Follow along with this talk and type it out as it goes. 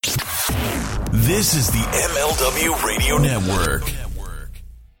This is the MLW Radio Network.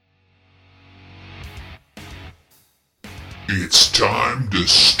 It's time to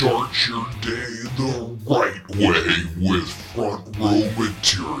start your day the right way with Front Row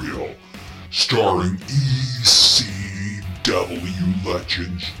Material, starring ECW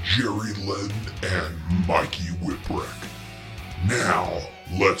legends Jerry Lynn and Mikey Whipwreck. Now,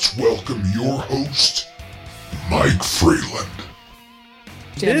 let's welcome your host, Mike Freland.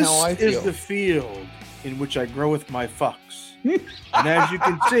 This is the field in which I grow with my fucks. And as you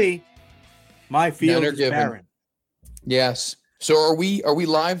can see, my field is barren. Yes. So are we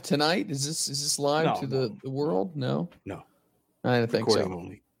live tonight? Is this live to the world? No. I didn't think so.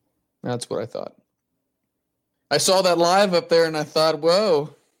 Only. That's what I thought. I saw that live up there and I thought,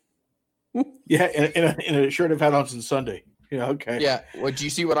 whoa. Yeah, in a shirt I've had on since Sunday. Yeah, okay. Yeah. What, do you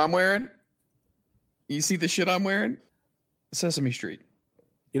see what I'm wearing? You see the shit I'm wearing? Sesame Street.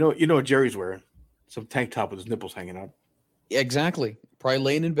 You know what Jerry's wearing? Some tank top with his nipples hanging out. Yeah, exactly. Probably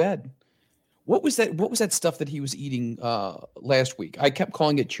laying in bed. What was that stuff that he was eating last week? I kept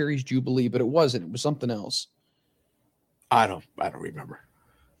calling it Cherry's Jubilee, but it wasn't. It was something else. I don't remember.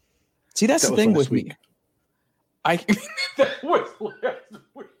 See, that's the thing with me. That was last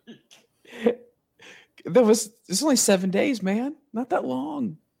week. It's only 7 days, man. Not that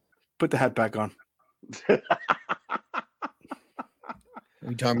long. Put the hat back on. Are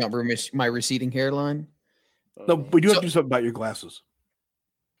we talking about my receding hairline? No, we do have to do something about your glasses.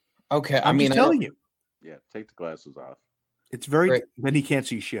 Okay, I'm just telling you. Yeah, take the glasses off. It's very great. Then he can't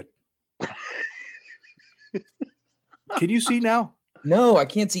see shit. Can you see now? No, I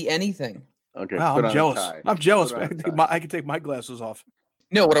can't see anything. Okay, wow, I'm jealous. I'm jealous. I can take my glasses off.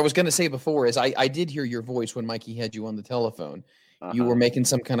 No, what I was going to say before is I did hear your voice when Mikey had you on the telephone. Uh-huh. You were making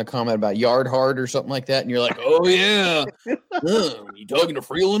some kind of comment about yard hard or something like that, and you're like, "Oh yeah, you talking to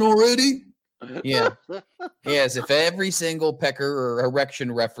Freland already?" Yeah, as if every single pecker or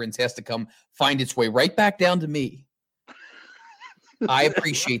erection reference has to come find its way right back down to me. I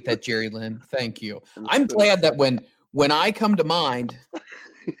appreciate that, Jerry Lynn. Thank you. I'm glad that when I come to mind,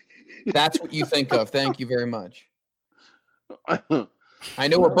 that's what you think of. Thank you very much. I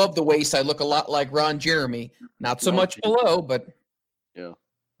know above the waist I look a lot like Ron Jeremy. Not so much below, but yeah,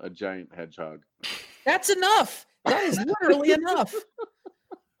 a giant hedgehog. That's enough. That is literally enough.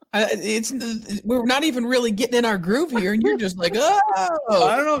 We're not even really getting in our groove here, and you're just like, oh.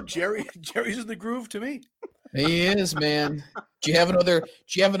 I don't know, Jerry's in the groove to me. He is, man. Do you have another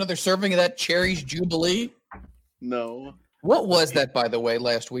serving of that Cherry's Jubilee? No. What was that, by the way,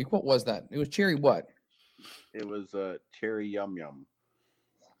 last week? What was that? It was cherry what? It was cherry yum yum.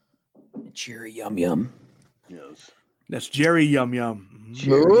 Cherry yum yum. Yes. That's Jerry Yum Yum.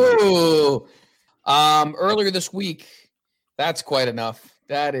 Ooh. Earlier this week, that's quite enough.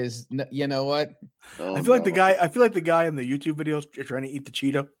 That is, you know what? Oh, I feel like the guy in the YouTube videos trying to eat the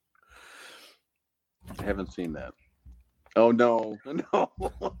Cheeto. I haven't seen that. Oh no.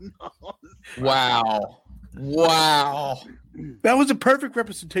 Wow. That was a perfect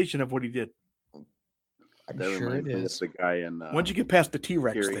representation of what he did. I'm sure it is. The guy in once you get past the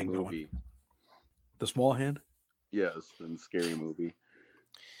T-Rex thing movie. Going. The small hand? Yes, in Scary Movie.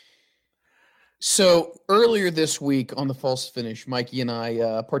 So earlier this week on the False Finish, Mikey and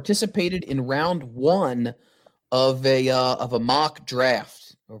I participated in round 1 of a mock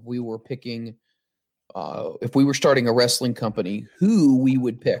draft. We were picking if we were starting a wrestling company, who we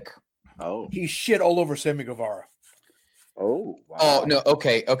would pick. Oh, he shit all over Sammy Guevara. Oh, wow. Oh no.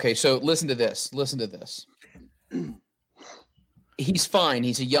 Okay. So listen to this. He's fine.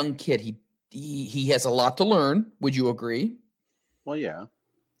 He's a young kid. He has a lot to learn. Would you agree? Well, yeah.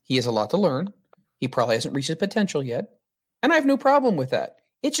 He has a lot to learn. He probably hasn't reached his potential yet. And I have no problem with that.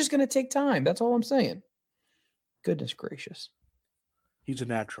 It's just going to take time. That's all I'm saying. Goodness gracious. He's a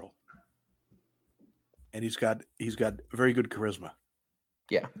natural. And he's got very good charisma.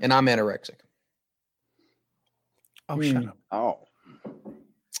 Yeah, and I'm anorexic. Oh, shut up. Oh.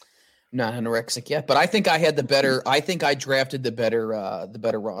 Not anorexic yet, but I think I had the better. I think I drafted the better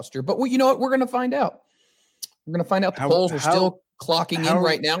roster. But you know what? We're going to find out. We're going to find out. The polls are still clocking in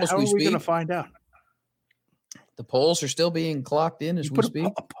right now as we speak. How are we going to find out? The polls are still being clocked in as we speak.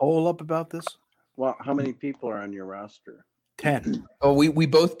 A poll up about this? Well, how many people are on your roster? 10. Oh, we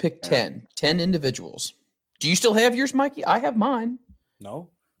both picked 10. 10 individuals. Do you still have yours, Mikey? I have mine. No.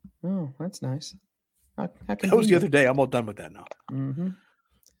 Oh, that's nice. That was the other day. I'm all done with that now. Mm-hmm.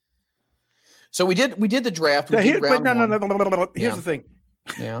 So we did the draft. No. Here's the thing.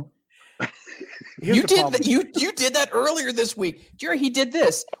 Yeah. You did that earlier this week. Jerry, he did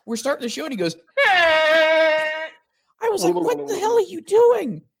this. We're starting the show and he goes, I was like, what the hell are you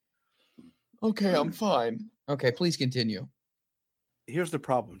doing? Okay, I'm fine. Okay, please continue. Here's the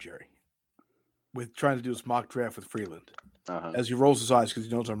problem, Jerry, with trying to do this mock draft with Freland. As he rolls his eyes because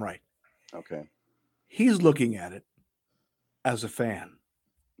he knows I'm right. Okay. He's looking at it as a fan.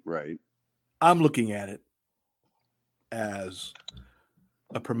 Right. I'm looking at it as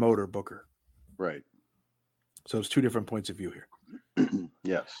a promoter booker. Right. So it's two different points of view here.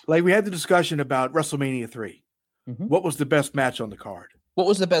 Yes. Like we had the discussion about WrestleMania 3. Mm-hmm. What was the best match on the card? What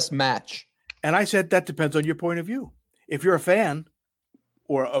was the best match? And I said that depends on your point of view. If you're a fan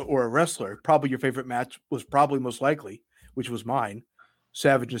or a wrestler, probably your favorite match was probably most likely, which was mine,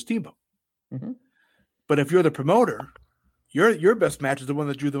 Savage and Steamboat. Mm-hmm. But if you're the promoter, your best match is the one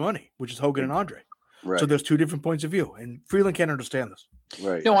that drew the money, which is Hogan and Andre. Right. So there's two different points of view, and Freland can't understand this.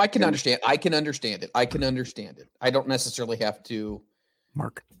 Right. No, I can understand. I can understand it. I don't necessarily have to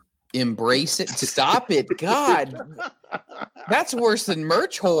embrace it. Stop it. God. That's worse than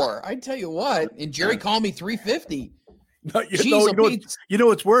merch whore. I tell you what. And Jerry called me 350. No, you know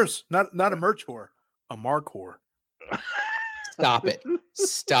what's worse? Not a merch whore, a mark whore. Stop it.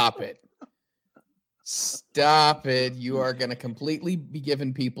 Stop it. Stop it. You are going to completely be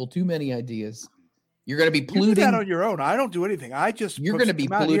giving people too many ideas. You're going to be polluting. You do that on your own. I don't do anything. You're going to be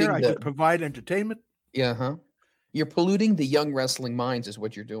polluting. I can provide entertainment. Yeah, huh? You're polluting the young wrestling minds is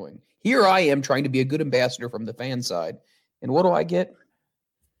what you're doing. Here I am trying to be a good ambassador from the fan side. And what do I get?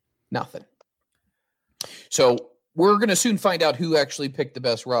 Nothing. So we're going to soon find out who actually picked the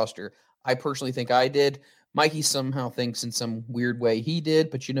best roster. I personally think I did. Mikey somehow thinks in some weird way he did,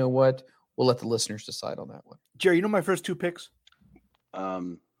 but you know what? We'll let the listeners decide on that one. Jerry, you know my first two picks?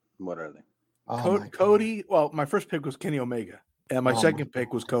 What are they? Oh, Cody. Well, my first pick was Kenny Omega, and my second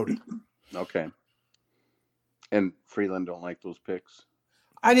pick was Cody. Okay. And Freeland don't like those picks?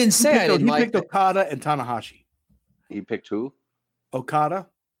 I didn't say I didn't like. He picked Okada and Tanahashi. He picked who? Okada.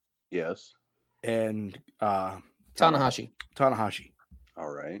 Yes. And Tanahashi.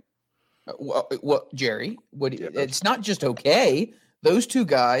 All right. What, Jerry? It's not just okay. Those two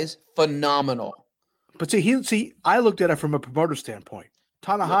guys, phenomenal. But see, I looked at it from a promoter standpoint.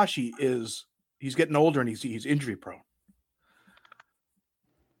 Tanahashi he's getting older and he's injury prone.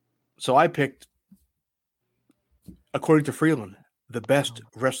 So I picked, according to Freeland, the best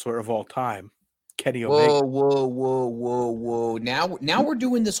wrestler of all time, Kenny Omega. Whoa. Now we're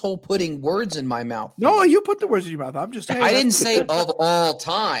doing this whole putting words in my mouth. No, you put the words in your mouth. I'm just saying. I didn't say of all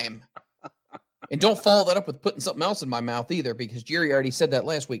time. And don't follow that up with putting something else in my mouth either, because Jerry already said that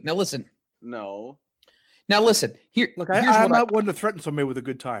last week. Now listen. No. Now listen. Look, I'm not one to threaten somebody with a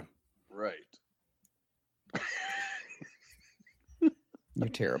good time. Right. You're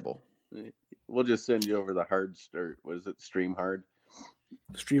terrible. We'll just send you over the hard start. What is it? Stream hard?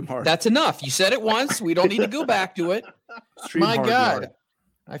 Stream hard. That's enough. You said it once. We don't need to go back to it. My God.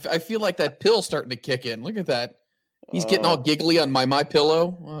 I feel like that pill's starting to kick in. Look at that. He's getting all giggly on my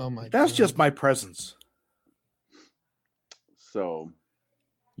pillow. Oh my God. That's just my presence. So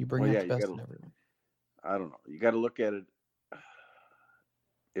you bring out the best in everyone. I don't know. You got to look at it.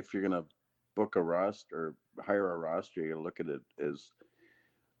 If you're going to book a roster or hire a roster, you got to look at it as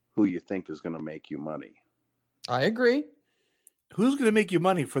who you think is going to make you money. I agree. Who's going to make you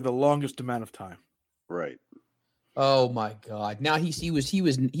money for the longest amount of time? Right. Oh my God. Now he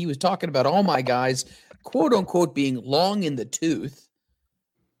was talking about all my guys, quote unquote, being long in the tooth.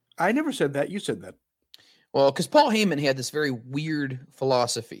 I never said that. You said that. Well, because Paul Heyman had this very weird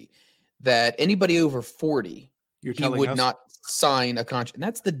philosophy that anybody over 40, he would not sign a contract. And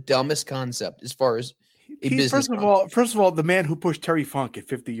that's the dumbest concept as far as a business. First of all, the man who pushed Terry Funk at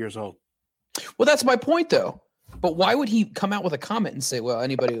 50 years old. Well, that's my point, though. But why would he come out with a comment and say, well,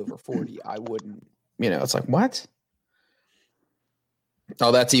 anybody over 40, I wouldn't, it's like, what?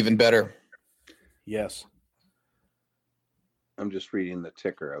 Oh, that's even better. Yes. I'm just reading the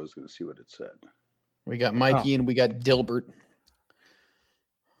ticker. I was going to see what it said. We got Mikey and we got Dilbert.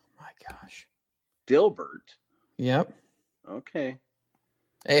 My gosh. Dilbert? Yep. Okay.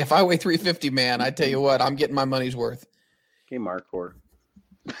 Hey, if I weigh 350, man, I tell you what, I'm getting my money's worth. Okay, Markor.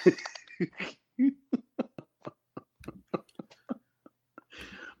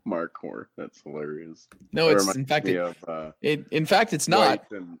 Markor. That's hilarious. No, it's in fact it's not.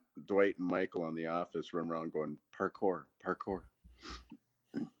 Dwight and Michael on The Office run around going parkour.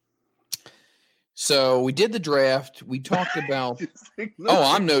 So we did the draft. We talked about.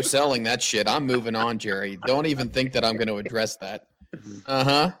 I'm no selling that shit. I'm moving on, Jerry. Don't even think that I'm going to address that.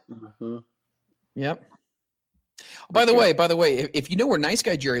 Yep. By the way, if you know where nice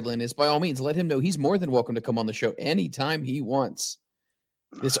guy Jerry Lynn is, by all means, let him know he's more than welcome to come on the show anytime he wants.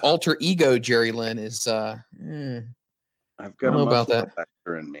 This alter ego Jerry Lynn is. I've got a muscle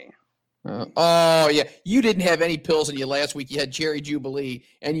factor in me. Oh, yeah. You didn't have any pills in you last week. You had Cherry Jubilee,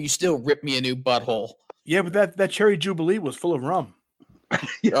 and you still ripped me a new butthole. Yeah, but that Cherry Jubilee was full of rum.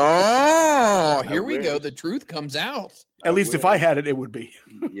 Oh, here we go. The truth comes out. At least if I had it, it would be.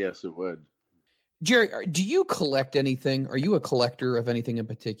 Yes, it would. Jerry, do you collect anything? Are you a collector of anything in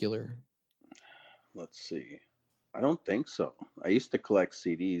particular? Let's see. I don't think so. I used to collect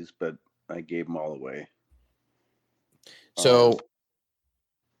CDs, but I gave them all away. So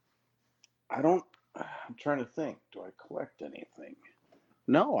I'm trying to think. Do I collect anything?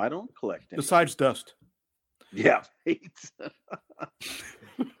 No, I don't collect anything. Besides dust. Yeah. Right.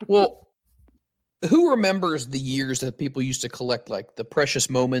 Well, who remembers the years that people used to collect, like the Precious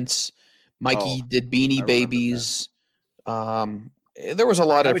Moments? Mikey did Beanie Babies. There was a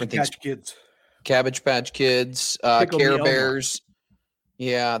lot of different things. Cabbage Patch Kids, Care Bears.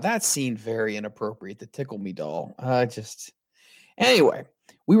 Yeah, that seemed very inappropriate. The Tickle Me doll. Anyway,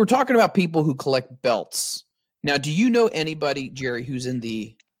 we were talking about people who collect belts. Now, do you know anybody, Jerry, who's in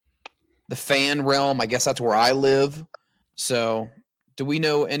the fan realm? I guess that's where I live. So, do we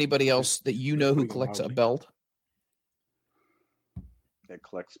know anybody else that you know who collects a belt? That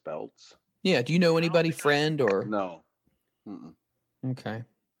collects belts? Yeah. Do you know anybody, friend or? No. Mm-mm. Okay.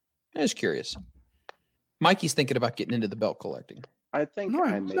 I was curious. Mikey's thinking about getting into the belt collecting. I think no,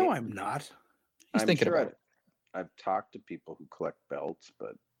 I'm not. He's thinking about it. I've talked to people who collect belts,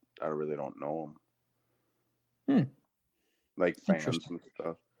 but I really don't know them. Like fans and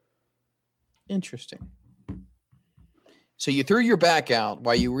stuff. Interesting. So you threw your back out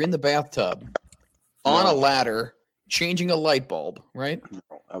while you were in the bathtub on a ladder, changing a light bulb, right?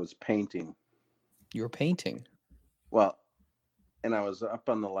 No, I was painting. You were painting? Well, and I was up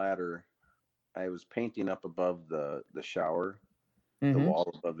on the ladder. I was painting up above the shower, the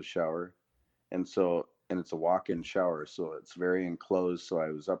wall above the shower. And it's a walk-in shower, so it's very enclosed. So I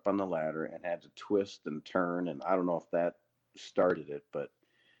was up on the ladder and had to twist and turn. And I don't know if that started it, but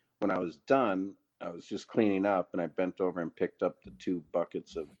when I was done, I was just cleaning up and I bent over and picked up the 2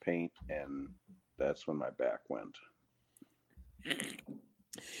 buckets of paint, and that's when my back went.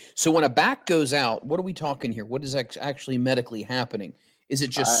 So when a back goes out, what are we talking here? What is actually medically happening? Is it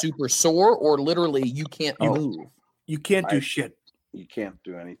just super sore, or literally you can't move? You can't do shit. You can't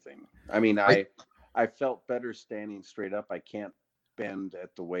do anything. I mean, I felt better standing straight up. I can't bend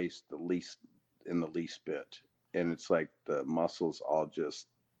at the waist in the least bit. And it's like the muscles all just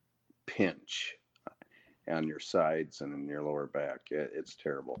pinch on your sides and in your lower back. It's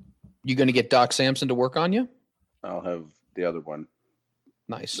terrible. You going to get Doc Sampson to work on you? I'll have the other one.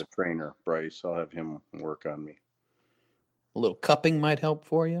 Nice. The trainer, Bryce. I'll have him work on me. A little cupping might help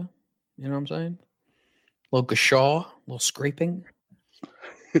for you. You know what I'm saying? A little gashaw, a little scraping.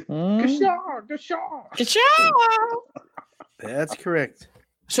 Gashaw. That's correct.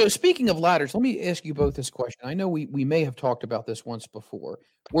 So speaking of ladders, let me ask you both this question. I know we may have talked about this once before.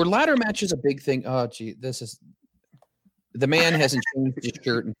 Were ladder matches a big thing? Oh, gee, the man hasn't changed his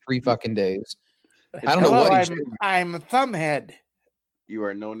shirt in 3 fucking days. I don't know what I'm Thumbhead. You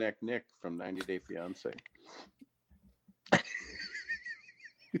are No Neck Nick from 90 Day Fiance.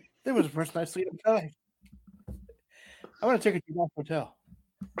 That was the first night sleep of I want to take you to the hotel.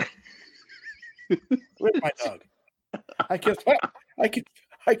 Where's my dog?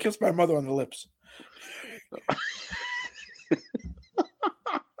 I kissed my mother on the lips.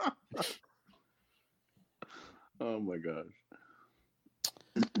 Oh my gosh.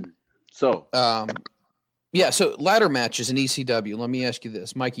 So so ladder matches in ECW. Let me ask you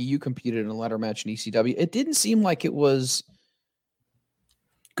this. Mikey, you competed in a ladder match in ECW. It didn't seem like it was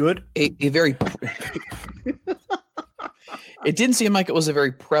good. It didn't seem like it was a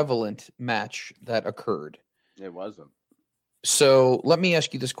very prevalent match that occurred. It wasn't. So let me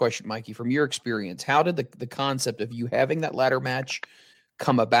ask you this question, Mikey. From your experience, how did the concept of you having that ladder match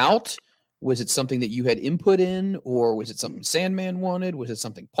come about? Was it something that you had input in, or was it something Sandman wanted? Was it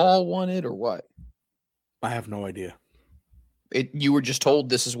something Paul wanted, or what? I have no idea. You were just told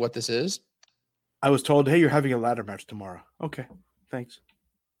this is what this is? I was told, hey, you're having a ladder match tomorrow. Okay, thanks.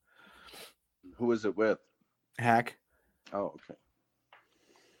 Who was it with? Hack. Oh, okay.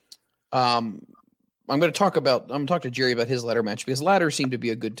 I'm going to talk to Jerry about his ladder match, because ladders seem to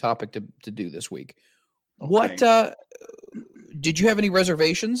be a good topic to do this week. Okay. What did you have any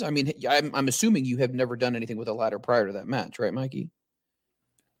reservations? I mean, I'm assuming you have never done anything with a ladder prior to that match, right, Mikey?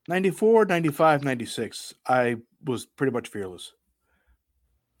 94, 95, 96. I was pretty much fearless.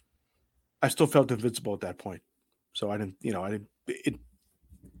 I still felt invincible at that point. So I might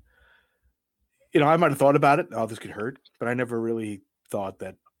have thought about it. Oh, this could hurt, but I never really thought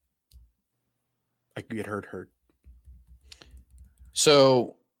that I could get hurt.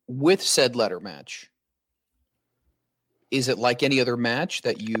 So with said ladder match, is it like any other match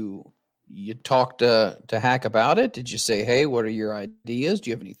that you talked to Hack about it? Did you say, hey, what are your ideas? Do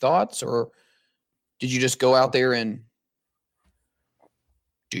you have any thoughts? Or did you just go out there and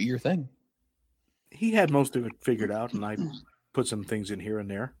do your thing? He had most of it figured out, and I put some things in here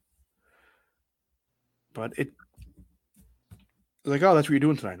and there. But it like, oh, that's what you're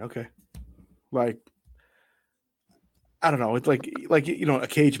doing tonight. Okay. Like, I don't know. It's like a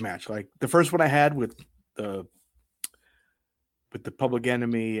cage match. Like the first one I had with the Public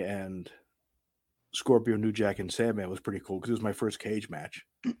Enemy and Scorpio, New Jack, and Sandman was pretty cool because it was my first cage match.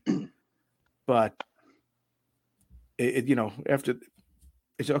 But after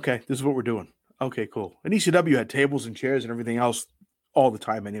it's okay, this is what we're doing. Okay, cool. And ECW had tables and chairs and everything else all the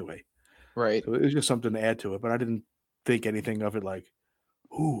time anyway. Right. So it was just something to add to it, but I didn't think anything of it like,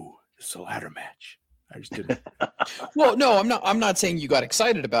 ooh, this is a ladder match. I just didn't. Well, no, I'm not saying you got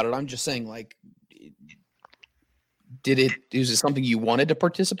excited about it. I'm just saying, like, is it something you wanted to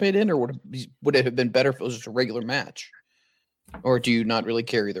participate in, or would it have been better if it was just a regular match? Or do you not really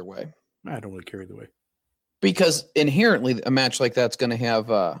care either way? I don't really care either way. Because inherently a match like that's going to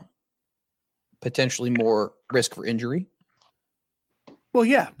have potentially more risk for injury. Well,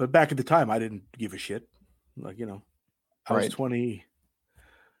 yeah, but back at the time, I didn't give a shit. Like, I was 23?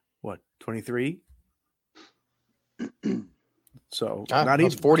 So not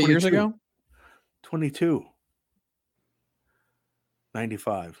even 40 years ago? 22.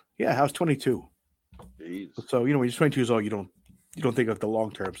 95. Yeah, I was 22. Jeez. So, when you're 22 years old, you don't think of the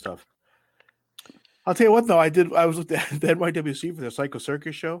long-term stuff. I'll tell you what, though, I was with the NYWC for the Psycho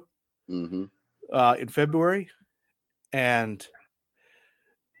Circus show in February. And,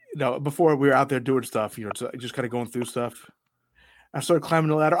 before we were out there doing stuff, just kind of going through stuff. I started climbing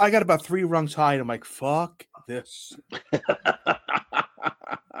the ladder. I got about 3 rungs high, and I'm like, fuck this.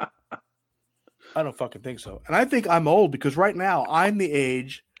 I don't fucking think so. And I think I'm old because right now I'm the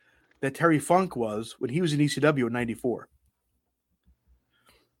age that Terry Funk was when he was in ECW in 94.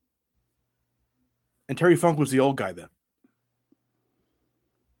 And Terry Funk was the old guy then.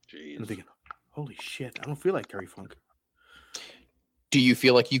 Jeez. And I'm thinking, holy shit, I don't feel like Terry Funk. Do you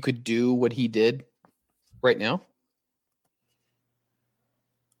feel like you could do what he did right now?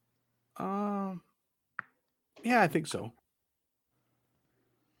 Yeah, I think so.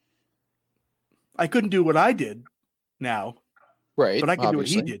 I couldn't do what I did now. Right. But I can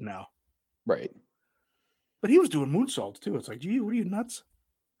obviously. do what he did now. Right. But he was doing moonsaults too. It's like, gee, what are you nuts?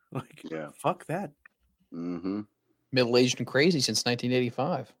 Like, yeah. Fuck that. Mm-hmm. Middle-aged and crazy since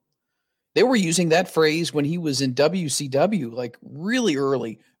 1985. They were using that phrase when he was in WCW, like really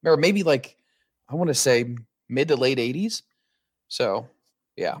early, or maybe like, I want to say mid to late 80s. So,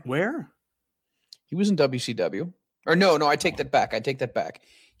 yeah. Where? He was in WCW. Or no, I take that back.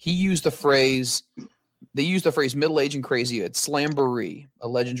 He used the phrase, they used the phrase middle-aged and crazy at Slamboree, a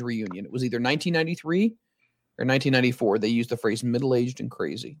Legends reunion. It was either 1993 or 1994. They used the phrase middle-aged and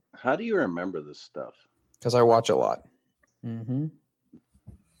crazy. How do you remember this stuff? Because I watch a lot. Mm-hmm.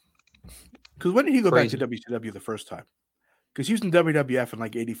 Because when did he go back to WCW the first time? Because he was in WWF in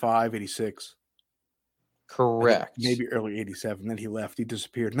like 85, 86. Correct. Maybe early 87. Then he left. He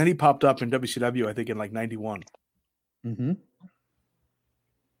disappeared. And then he popped up in WCW, I think, in like 91. Mm-hmm.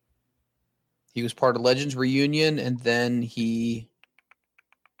 He was part of Legends reunion, and then I'm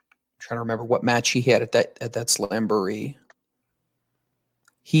trying to remember what match he had at that Slamboree.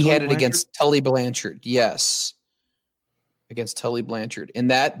 He had it against Tully Blanchard. Yes. Against Tully Blanchard.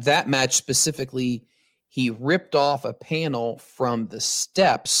 And that match specifically, he ripped off a panel from the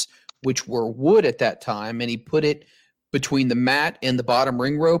steps, which were wood at that time, and he put it between the mat and the bottom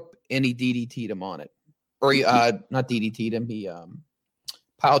ring rope, and he DDT'd him on it. Or he, not DDT'd him, he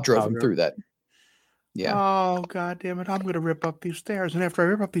pile drove him through that. Yeah. Oh, God damn it. I'm going to rip up these stairs. And after I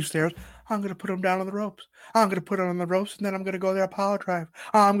rip up these stairs, I'm going to put them down on the ropes. I'm going to put them on the ropes, and then I'm going to go there and power drive.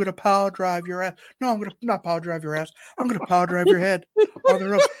 I'm going to power drive your ass. No, I'm going to not power drive your ass. I'm going to power drive your head on the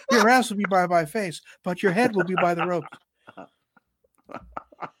ropes. Your ass will be by my face, but your head will be by the ropes.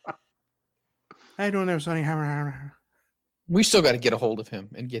 How you doing there, Sonny? We still got to get a hold of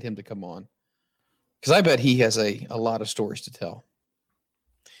him and get him to come on. Because I bet he has a lot of stories to tell.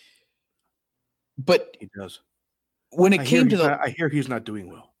 But he does. When it came to I hear he's not doing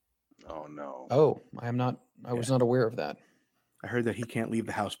well. Oh no. Oh, I was not aware of that. I heard that he can't leave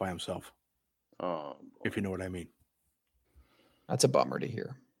the house by himself. Oh, if you know what I mean. That's a bummer to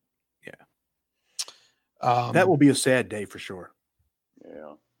hear. Yeah. That will be a sad day for sure.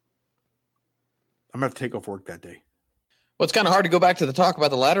 Yeah. I'm going to have to take off work that day. Well, it's kind of hard to go back to the talk about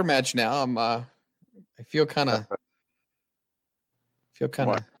the ladder match now. I feel kind of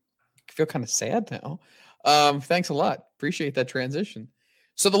feel kind of sad now. Thanks a lot. Appreciate that transition.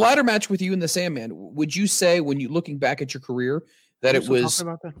 So the ladder match with you and the Sandman, would you say when you looking back at your career that it was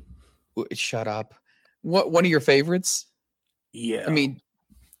talking about that? Shut up. What one of your favorites? Yeah. I mean,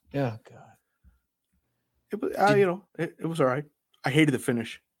 yeah, God. It was, it was all right. I hated the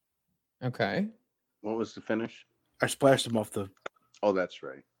finish. Okay. What was the finish? I splashed him off the. Oh, that's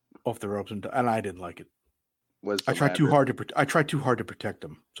right. Off the ropes, and I didn't like it. I tried too hard to. I tried too hard to protect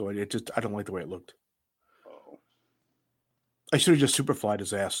him, so I don't like the way it looked. Oh. I should have just superflied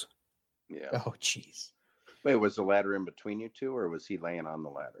his ass. Yeah. Oh, jeez. Wait, was the ladder in between you two, or was he laying on the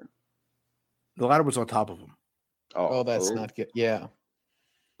ladder? The ladder was on top of him. Oh, that's not good. Yeah.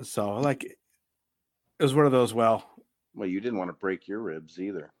 So it was one of those. Well, you didn't want to break your ribs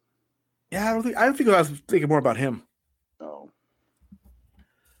either. Yeah, I don't think I was thinking more about him. Oh.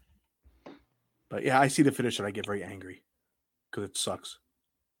 But yeah, I see the finish and I get very angry because it sucks.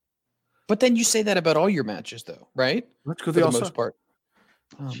 But then you say that about all your matches, though, right? That's because for the most part.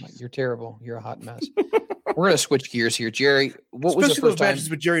 Oh my, you're terrible. You're a hot mess. We're gonna switch gears here, Jerry. What was the first time? Matches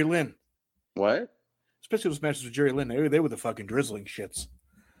with Jerry Lynn? What? Especially those matches with Jerry Lynn. They were the fucking drizzling shits.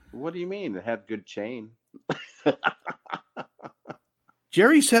 What do you mean? It had good chain.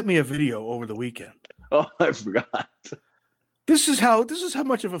 Jerry sent me a video over the weekend. Oh, I forgot. This is how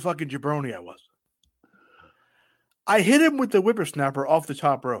much of a fucking jabroni I was. I hit him with the whippersnapper off the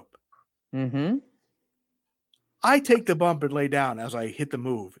top rope. Mm-hmm. I take the bump and lay down as I hit the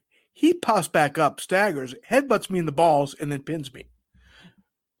move. He pops back up, staggers, headbutts me in the balls, and then pins me.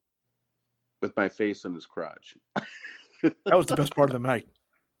 With my face in his crotch. That was the best part of the night.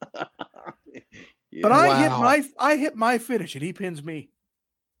 Yeah. But I hit my finish and he pins me.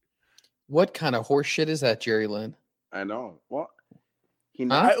 What kind of horse shit is that, Jerry Lynn? I know. Well, he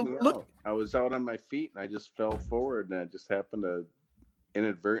knocked me out. I was out on my feet and I just fell forward and I just happened to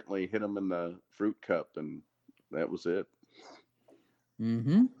inadvertently hit him in the fruit cup and that was it.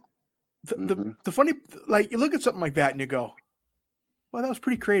 Mm-hmm. The funny, you look at something like that and you go, well, that was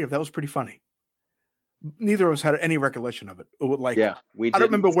pretty creative. That was pretty funny. Neither of us had any recollection of it. I don't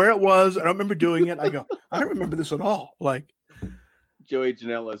remember where it was. I don't remember doing it. I go, I don't remember this at all. Joey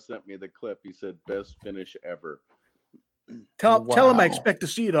Janela sent me the clip. He said, "Best finish ever." Tell him I expect to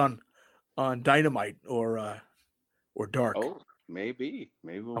see it on Dynamite or Dark. Oh, maybe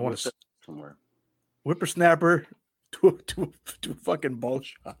we'll I want to somewhere. Whippersnapper to a fucking ball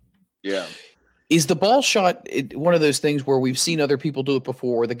shot. Yeah. Is the ball shot one of those things where we've seen other people do it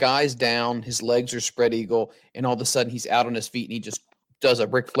before, where the guy's down, his legs are spread eagle, and all of a sudden he's out on his feet and he just does a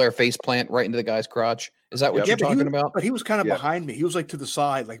Ric Flair face plant right into the guy's crotch? Is that what you're talking about? But he was kind of behind me. He was to the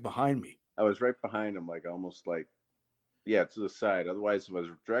side, behind me. I was right behind him, almost to the side. Otherwise, if I was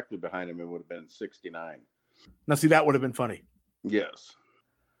directly behind him, it would have been 69. Now, see, that would have been funny. Yes.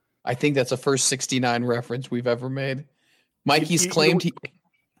 I think that's the first 69 reference we've ever made. Mikey's claimed he...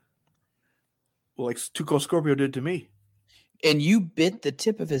 Well, like Too Cold Scorpio did to me. And you bit the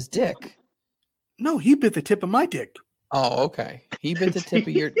tip of his dick. No, he bit the tip of my dick. Oh, okay. He bit the tip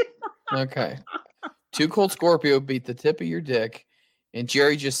of your... Okay. Too Cold Scorpio beat the tip of your dick. And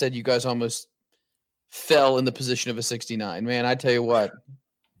Jerry just said you guys almost fell in the position of a 69. Man, I tell you what.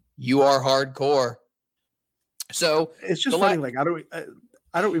 You are hardcore. So... It's just funny.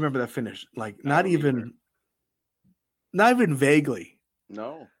 I don't remember that finish. Not even vaguely.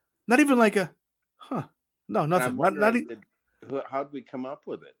 No. Not even no, nothing. How'd we come up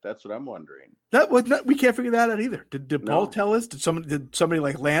with it? That's what I'm wondering. We can't figure that out either. Did Paul tell us? Did somebody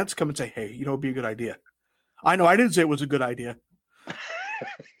like Lance come and say, "Hey, it'd be a good idea"? I know I didn't say it was a good idea.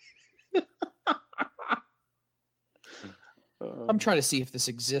 I'm trying to see if this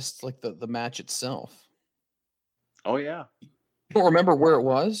exists, the match itself. Oh yeah. You don't remember where it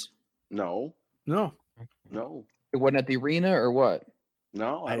was? No. It wasn't at the arena or what?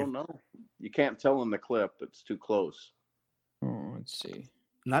 No, I don't know. You can't tell in the clip. It's too close. Oh, let's see.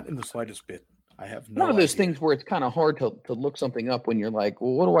 Not in the slightest bit. I have no One of those idea. things where it's kind of hard to look something up when you're like,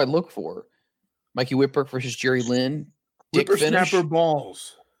 well, what do I look for? Mikey Whipwreck versus Jerry Lynn. Whippersnapper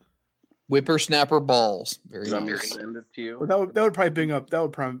balls. Whippersnapper balls. Very nice. Send it to you. Well, that would probably bring up. That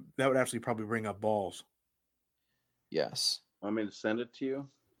would actually probably bring up balls. Yes. Want me to send it to you?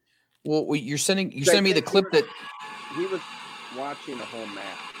 Well, you're sending me the clip that he was watching a whole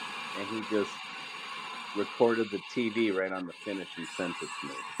match, and he just recorded the TV right on the finish and sent it to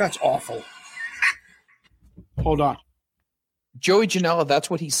me. That's awful. Hold on. Joey Janela, that's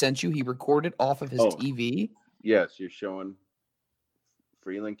what he sent you? He recorded off of his TV? Yes, you're showing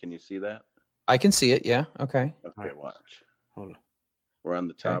Freland. Can you see that? I can see it, yeah. Okay. Okay, watch. Hold on. We're on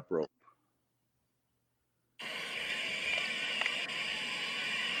the top rope.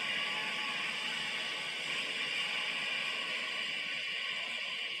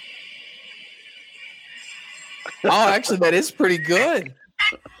 Oh, actually, that is pretty good.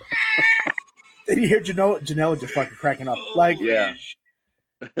 Did you hear Janela just fucking cracking up? Like, Yeah.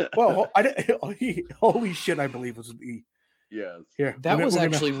 Well, holy shit! I believe was the Yes. here. That was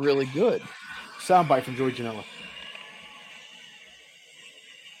actually really good. Soundbite from Joey Janela.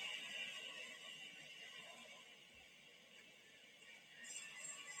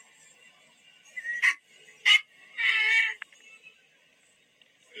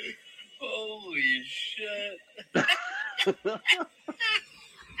 Holy shit.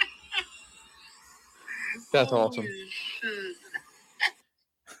 That's awesome.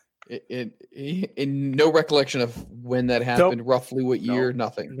 In no recollection of when that happened, roughly what year,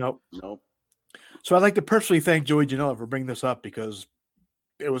 nothing. Nope. So I'd like to personally thank Joey Janela for bringing this up because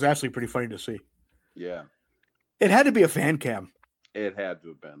it was actually pretty funny to see. Yeah. It had to be a fan cam. It had to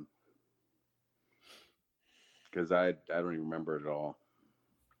have been. Because I don't even remember it at all.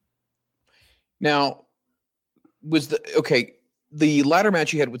 Now, was the ladder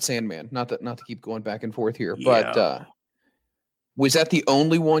match you had with Sandman, not to keep going back and forth here, but was that the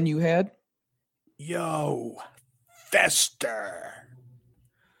only one you had? Yo, Fester.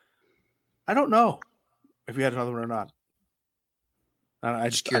 I don't know if you had another one or not. I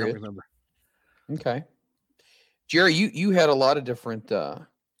don't remember. Okay. Jerry, you had a lot of different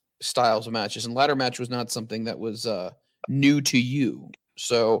styles of matches, and ladder match was not something that was new to you.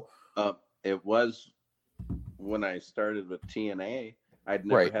 So it was when I started with TNA. I'd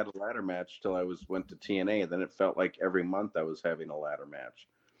never had a ladder match till I went to TNA. Then it felt like every month I was having a ladder match.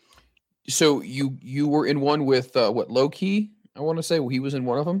 So you were in one with Low Key? I want to say he was in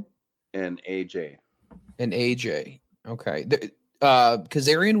one of them. And AJ. Okay.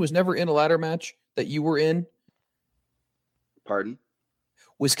 Kazarian was never in a ladder match that you were in. Pardon?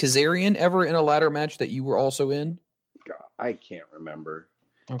 Was Kazarian ever in a ladder match that you were also in? God, I can't remember.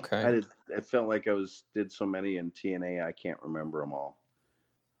 Okay. I felt like I did so many in TNA. I can't remember them all.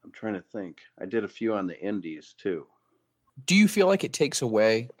 I'm trying to think. I did a few on the indies too. Do you feel like it takes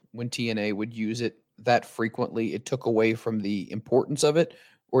away when TNA would use it that frequently? It took away from the importance of it?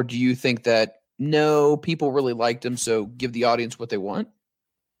 Or do you think that, no, people really liked him, so give the audience what they want?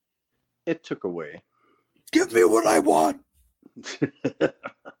 It took away. Give me what I want.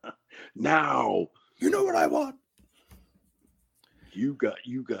 Now. You know what I want. You got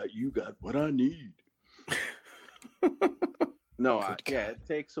what I need. No, it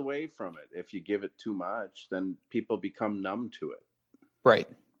takes away from it. If you give it too much, then people become numb to it. Right.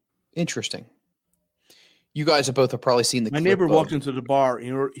 Interesting. You guys have probably seen the My neighbor walked into the bar. He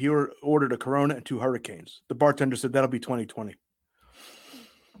ordered a Corona and 2 Hurricanes. The bartender said that'll be 2020.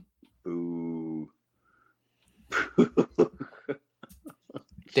 Ooh.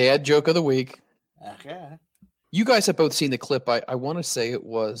 Dad joke of the week. Okay. You guys have both seen the clip. I want to say it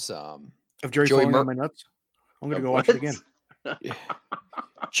was of Joey falling on my nuts. I'm going to go watch it again.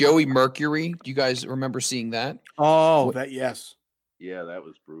 Joey Mercury. Do you guys remember seeing that? Oh, yes. Yeah, that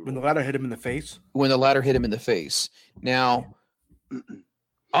was brutal. When the ladder hit him in the face? When the ladder hit him in the face. Now,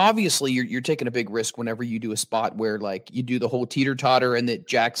 obviously, you're taking a big risk whenever you do a spot where, like, you do the whole teeter-totter and it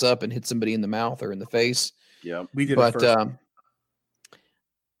jacks up and hits somebody in the mouth or in the face. Yeah. We did it first.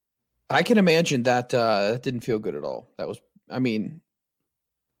 I can imagine that didn't feel good at all. That was,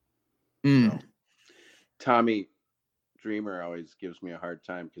 No. Tommy Dreamer always gives me a hard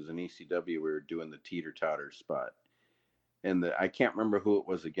time because in ECW we were doing the teeter-totter spot. And I can't remember who it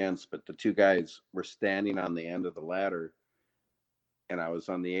was against, but the two guys were standing on the end of the ladder, and I was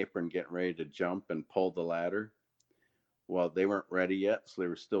on the apron getting ready to jump and pull the ladder. Well, they weren't ready yet, so they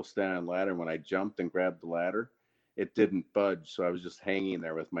were still standing on the ladder. And when I jumped and grabbed the ladder, it didn't budge, so I was just hanging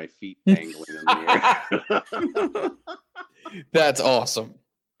there with my feet dangling in the air. That's awesome.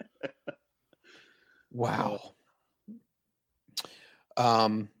 Wow.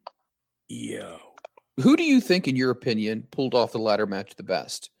 Yo. Who do you think, in your opinion, pulled off the ladder match the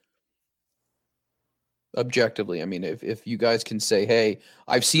best? Objectively, if you guys can say, hey,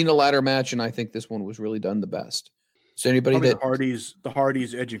 I've seen a ladder match and I think this one was really done the best. Is there anybody probably the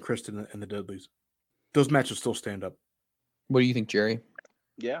Hardys, Edge and Kristen, and the Dudleys? Those matches still stand up. What do you think, Jerry?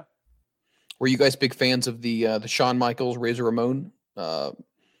 Yeah. Were you guys big fans of the Shawn Michaels, Razor Ramon?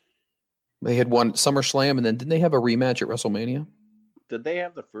 They had won SummerSlam, and then didn't they have a rematch at WrestleMania? Did they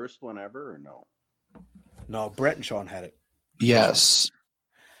have the first one ever or no? No, Brett and Shawn had it. Yes.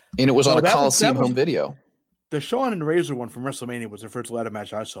 And it was on a Coliseum home video. The Shawn and Razor one from WrestleMania was the first ladder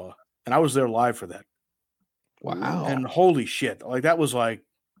match I saw. And I was there live for that. Wow. And holy shit. Like, that was like,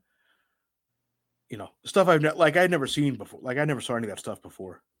 stuff I'd never seen before. Like, I never saw any of that stuff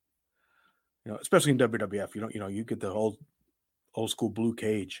before. Especially in WWF. You get the old school blue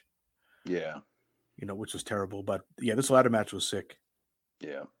cage. Yeah. which was terrible. But yeah, this ladder match was sick.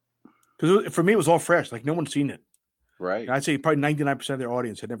 Yeah. Because for me, it was all fresh. Like no one's seen it. Right. And I'd say probably 99% of their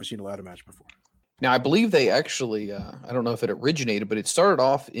audience had never seen a ladder match before. Now, I believe they actually, I don't know if it originated, but it started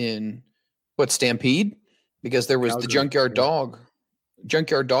off in, Stampede? Because there was the Junkyard Dog.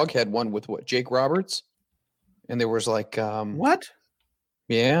 Junkyard Dog had one with Jake Roberts? And there was like... what?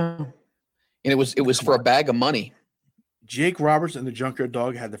 Yeah. And it was for a bag of money. Jake Roberts and the Junkyard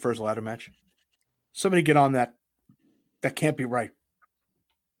Dog had the first ladder match. Somebody get on that. That can't be right.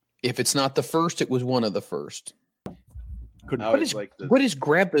 If it's not the first, it was one of the first. What does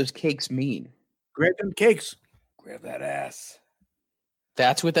grab those cakes mean? Grab them cakes. Grab that ass.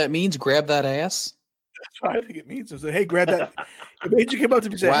 That's what that means? Grab that ass? That's what I think it means. I said, hey, grab that. If Major came up to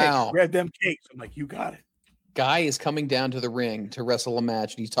me and said, wow. Hey, grab them cakes. I'm like, you got it. Guy is coming down to the ring to wrestle a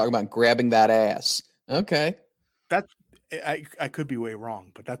match, and he's talking about grabbing that ass. Okay. I could be way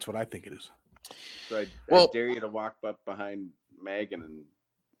wrong, but that's what I think it is. So I dare you to walk up behind Megan and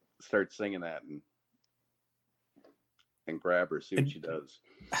start singing that and grab her, see what she does.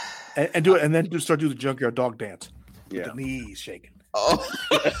 And do it, and then just start doing the Junkyard Dog dance. Yeah. With the knees shaking. Oh.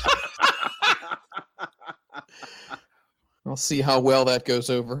 I'll see how well that goes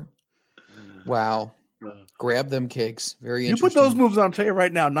over. Wow. Grab them cakes. Very interesting. You put those moves on, I'll tell you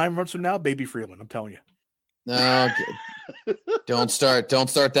right now, 9 months from now, baby Freland, I'm telling you. No, okay. Don't start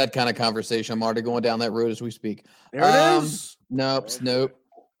that kind of conversation. I'm already going down that road as we speak. There it is. Nope.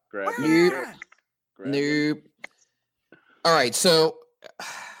 Grab Nope. All right, so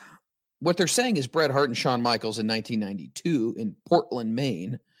what they're saying is Bret Hart and Shawn Michaels in 1992 in Portland,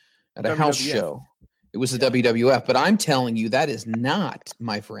 Maine, at a house show. It was the WWF, but I'm telling you that is not,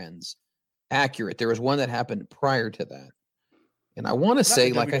 my friends, accurate. There was one that happened prior to that, and I want to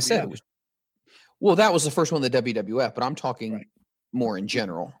say, like I said, it was. Well, that was the first one, the WWF, but I'm talking more in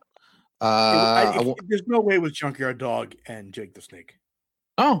general. There's no way with Junkyard Dog and Jake the Snake.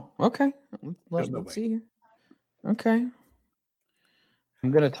 Oh, okay. Let's see here. Okay. I'm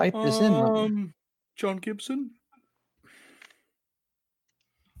going to type this in. John Gibson.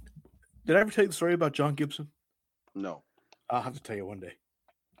 Did I ever tell you the story about John Gibson? No. I'll have to tell you one day.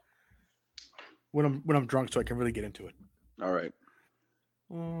 When I'm drunk, so I can really get into it. All right.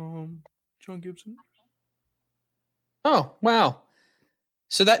 John Gibson. Oh, wow.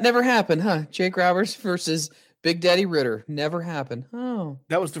 So that never happened, huh? Jake Roberts versus Big Daddy Ritter. Never happened. Oh.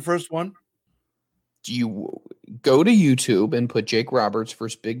 That was the first one? You go to YouTube and put Jake Roberts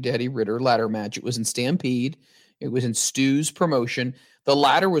versus Big Daddy Ritter ladder match. It was in Stampede. It was in Stu's promotion. The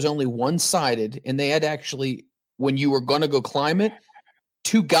ladder was only one-sided, and they had actually, when you were going to go climb it,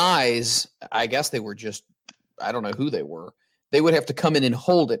 two guys, I guess they were just, I don't know who they were, they would have to come in and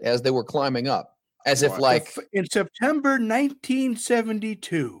hold it as they were climbing up, as if like... In September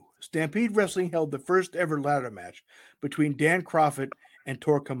 1972, Stampede Wrestling held the first ever ladder match between Dan Kroffat and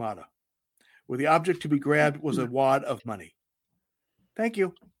Tor Kamada, where the object to be grabbed was a wad of money. Thank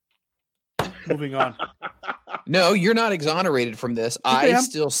you. Moving on. No, you're not exonerated from this. I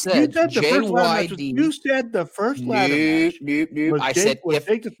still said JYD. You said the first ladder match. Nope. I said if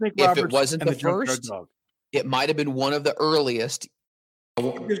it wasn't the first, it might have been one of the earliest.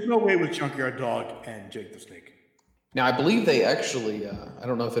 There's no way with Junkyard Dog and Jake the Snake. Now, I believe they actually, I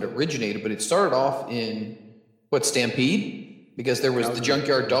don't know if it originated, but it started off in, Stampede? Because there was the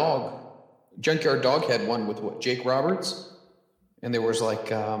Junkyard Dog. Junkyard Dog had one with Jake Roberts? And there was like...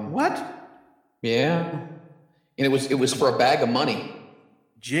 what? Yeah. And it was for a bag of money.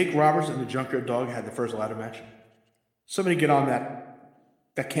 Jake Roberts and the Junkyard Dog had the first ladder match. Somebody get on that.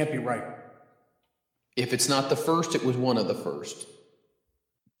 That can't be right. If it's not the first, it was one of the first.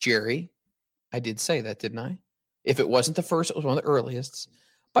 Jerry, I did say that, didn't I? If it wasn't the first, it was one of the earliest.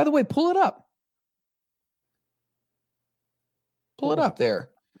 By the way, pull it up. Pull it up there.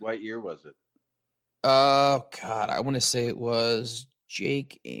 What year was it? Oh, God. I want to say it was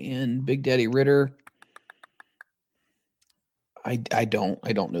Jake and Big Daddy Ritter. I don't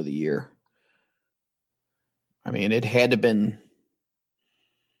know the year. I mean, it had to have been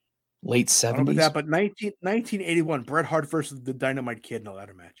late 70s. But 1981, Bret Hart versus the Dynamite Kid in a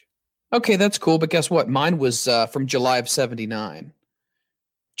ladder match. Okay, that's cool. But guess what? Mine was from July of 79.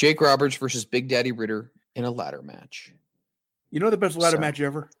 Jake Roberts versus Big Daddy Ritter in a ladder match. You know the best ladder match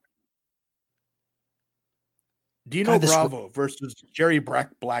ever? Dino Bravo versus Jerry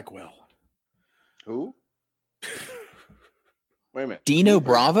Blackwell. Who? Wait a minute. Dino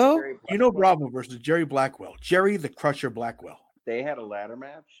Bravo? Dino Bravo versus Jerry Blackwell. Jerry the Crusher Blackwell. They had a ladder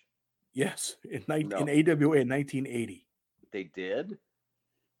match? Yes, in AWA in 1980. They did?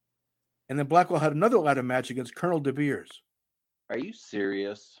 And then Blackwell had another ladder match against Colonel De Beers. Are you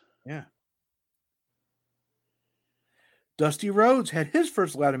serious? Yeah. Dusty Rhodes had his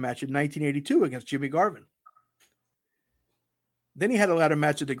first ladder match in 1982 against Jimmy Garvin. Then he had a ladder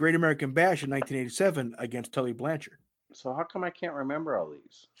match at the Great American Bash in 1987 against Tully Blanchard. So how come I can't remember all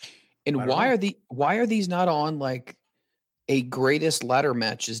these? And why are these not on like a greatest ladder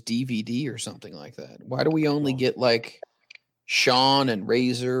matches DVD or something like that? Why do we only get like Shawn and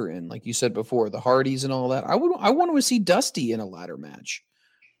Razor and, like you said before, the Hardys and all that? I want to see Dusty in a ladder match.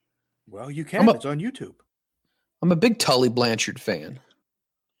 Well, you can. It's on YouTube. I'm a big Tully Blanchard fan.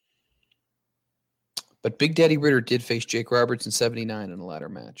 But Big Daddy Ritter did face Jake Roberts in 79 in a ladder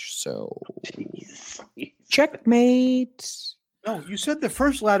match. So, checkmate. No, you said the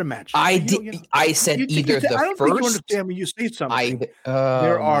first ladder match. I did. I said either the first. I don't think you understand when you say something.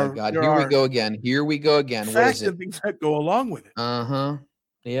 God. Here we go again. Here we go again. Facts and things that go along with it.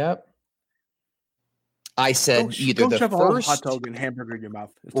 Yep. I said either the first. Don't shove a hot dog and hamburger in your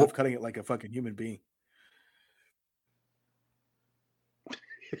mouth instead of cutting it like a fucking human being.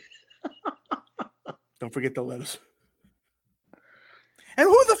 Don't forget the lettuce. And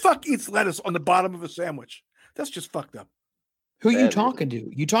who the fuck eats lettuce on the bottom of a sandwich? That's just fucked up. Who are you talking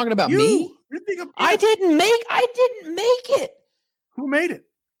to? You talking about me? I didn't make it. Who made it?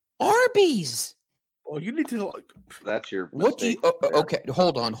 Arby's. Well, you need to. That's your. What do you? Okay,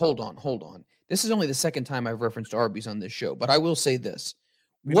 hold on. This is only the second time I've referenced Arby's on this show, but I will say this.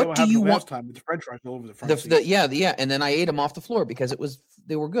 What do you want? Last time with the French fries all over the front. Yeah, and then I ate them off the floor because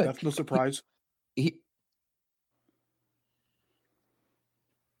they were good. That's no surprise.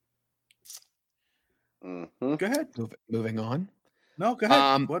 Go ahead. Moving on. No, go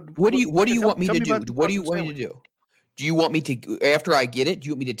ahead. What do you want me to do? What do you want me to do? Do you want me to, after I get it, do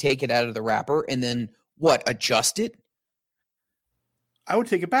you want me to take it out of the wrapper and then adjust it? I would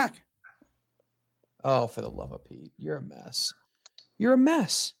take it back. Oh, for the love of Pete. You're a mess. You're a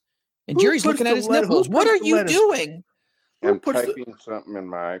mess. And Jerry's looking at his nipples. What are you doing? I'm typing something in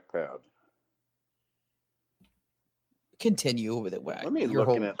my iPad. Continue with it. Let me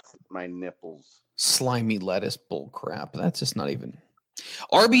looking at my nipples. Slimy lettuce bull crap. That's just not even.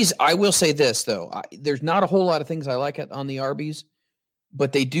 Arby's, I will say this, though. There's not a whole lot of things I like on the Arby's,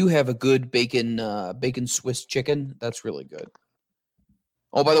 but they do have a good bacon Swiss chicken. That's really good.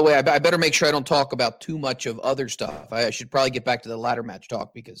 Oh, by the way, I better make sure I don't talk about too much of other stuff. I should probably get back to the ladder match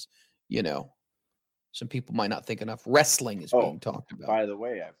talk because, some people might not think enough wrestling is being talked about. By the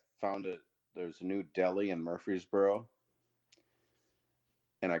way, I found it. There's a new deli in Murfreesboro,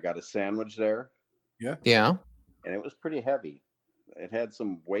 and I got a sandwich there. Yeah. And it was pretty heavy. It had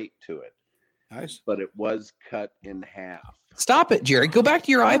some weight to it. Nice. But it was cut in half. Stop it, Jerry. Go back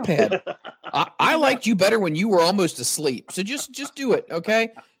to your iPad. I liked you better when you were almost asleep. So just do it, okay?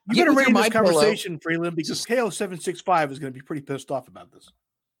 You better read this conversation, Freland, because KO765 is going to be pretty pissed off about this.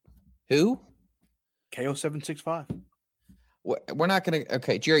 Who? KO765. We're not going to.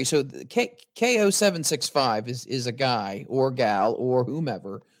 Okay, Jerry. So KO765 is a guy or gal or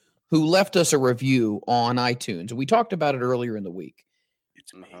whomever who left us a review on iTunes. We talked about it earlier in the week.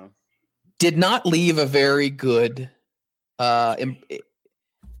 It's me. Did not leave a very good. Did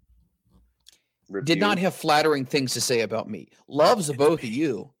not have flattering things to say about me. Loves the both of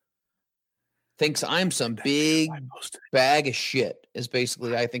you. Thinks I'm some big bag of shit. Is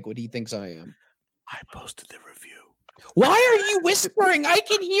basically I think what he thinks I am. I posted the review. Why are you whispering? I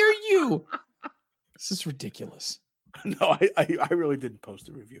can hear you. This is ridiculous. No, I really didn't post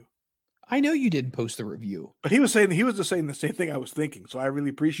the review. I know you didn't post the review. But he was just saying the same thing I was thinking. So I really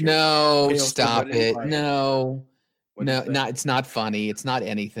appreciate it. No, stop it. No. It's not funny. It's not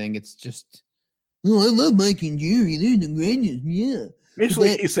anything. It's just, I love Mike and Jerry. They're the greatest. Yeah.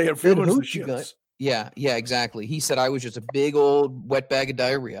 Basically, he's saying everyone's the shits. Yeah, exactly. He said I was just a big old wet bag of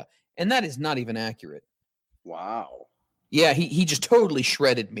diarrhea. And that is not even accurate. Wow. Yeah, he just totally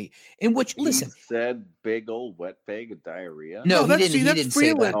shredded me. In which, listen. He said big old wet bag of diarrhea? No, he didn't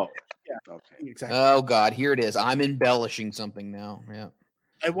say that. Oh, yeah. Okay. Exactly. Oh, God, here it is. I'm embellishing something now. Yeah.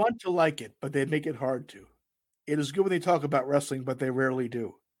 I want to like it, but they make it hard to. It is good when they talk about wrestling, but they rarely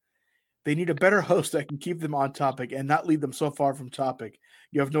do. They need a better host that can keep them on topic and not lead them so far from topic.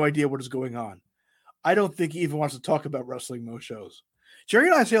 You have no idea what is going on. I don't think he even wants to talk about wrestling most shows. Jerry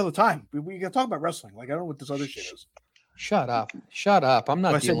and I say all the time, we got to talk about wrestling. Like, I don't know what this other shit is. Shut up. I'm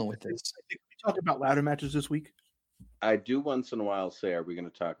not dealing with this. I think we talked about ladder matches this week. I do once in a while say, are we going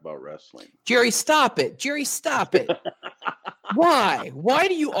to talk about wrestling? Jerry, stop it. Why? Why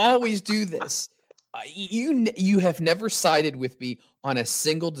do you always do this? You have never sided with me on a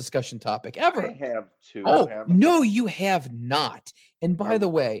single discussion topic ever. I have too. Oh, no, you have not. And by the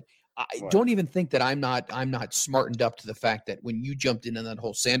way, don't even think that I'm not smartened up to the fact that when you jumped in on that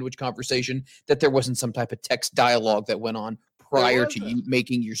whole sandwich conversation, that there wasn't some type of text dialogue that went on prior to you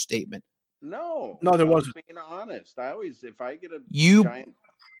making your statement. No, there wasn't. Being honest, if I get a You giant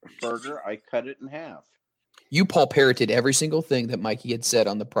burger, I cut it in half. You Paul parroted every single thing that Mikey had said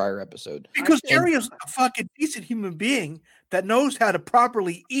on the prior episode. Because Jerry is a fucking decent human being that knows how to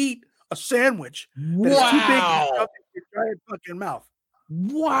properly eat a sandwich that is too big to shove in your giant fucking mouth.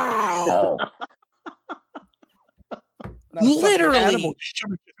 Wow. Literally.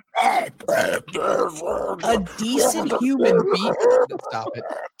 A decent human being. Stop it.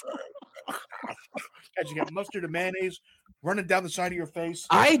 As you got mustard and mayonnaise running down the side of your face.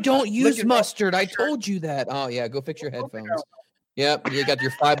 I don't use mustard. I told you that. Oh, yeah. Go fix your headphones. Yep. You got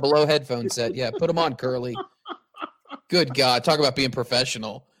your Five Below headphone set. Yeah. Put them on, Curly. Good God. Talk about being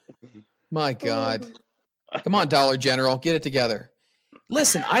professional. My God. Come on, Dollar General. Get it together.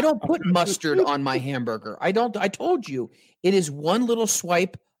 Listen, I don't put mustard on my hamburger. I told you. It is one little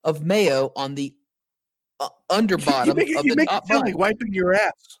swipe of mayo on the underbottom of the top bun. Like wiping your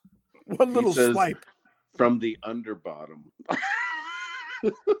ass. One little swipe. From the underbottom.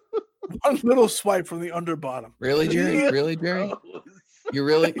 One little swipe from the underbottom. Really, Jerry? Really, Jerry? You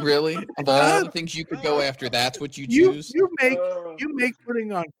really? Of all the things you could go after, that's what you choose? You make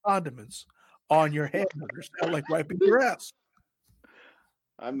putting on condiments on your hamburgers sound like wiping your ass.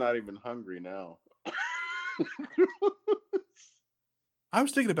 I'm not even hungry now. I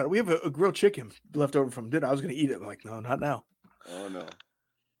was thinking about it. We have a grilled chicken left over from dinner. I was going to eat it. I'm like, no, not now. Oh, no.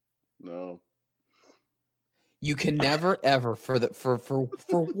 No. You can never ever for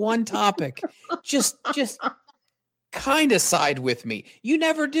one topic just kind of side with me. You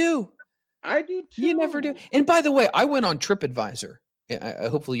never do. I do too. You never do. And by the way, I went on TripAdvisor.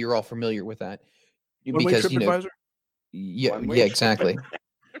 Hopefully you're all familiar with that. Because TripAdvisor? Yeah, exactly.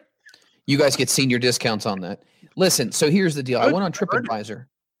 You guys get senior discounts on that. Listen, so here's the deal. I went on TripAdvisor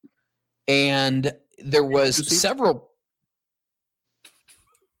and there was several.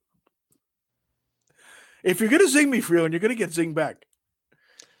 If you're going to zing me, Freland, you're going to get zinged back.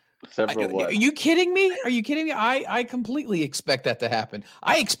 Are you kidding me? Are you kidding me? I completely expect that to happen.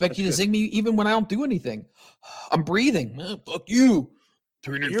 I expect you to zing me even when I don't do anything. I'm breathing. Oh, fuck you.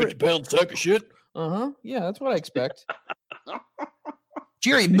 350 pound sack of shit. Yeah, that's what I expect.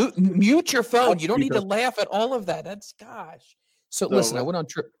 Jerry, mute your phone. You don't need to laugh at all of that. That's gosh. So listen, I went on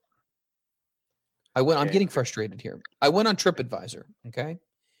trip. I'm getting frustrated here. I went on TripAdvisor. Okay.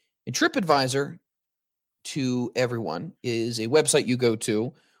 And TripAdvisor, to everyone, is a website you go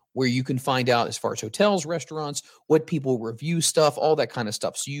to where you can find out as far as hotels, restaurants, what people review stuff, all that kind of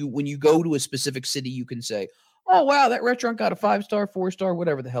stuff. So when you go to a specific city, you can say, oh, wow, that restaurant got a 5-star, 4-star,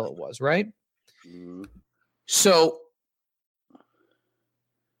 whatever the hell it was, right? Mm-hmm. So,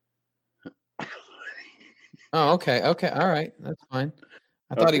 okay. All right. That's fine.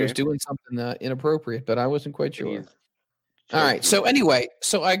 I thought he was doing something inappropriate, but I wasn't quite sure. All right. So anyway,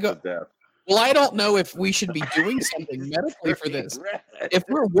 I go, well, I don't know if we should be doing something medically for this. If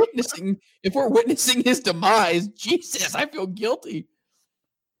we're witnessing his demise, Jesus, I feel guilty.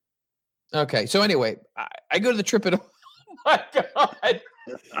 Okay. So anyway, I go to the trip. Oh my God.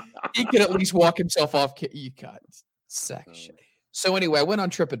 He could at least walk himself off. You got sack shit. So anyway, I went on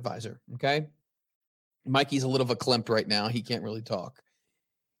TripAdvisor. Okay. Mikey's a little verklempt right now. He can't really talk.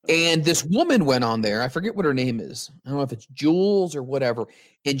 And this woman went on there. I forget what her name is. I don't know if it's Jules or whatever.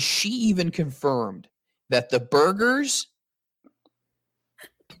 And she even confirmed that the burgers.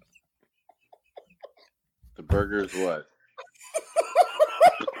 The burgers what?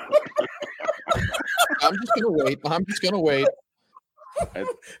 I'm just going to wait.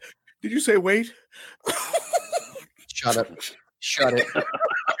 Did you say wait? Shut it. I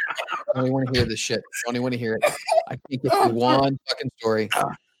don't even want to hear this shit. I don't even want to hear it. I can't get through one fucking story.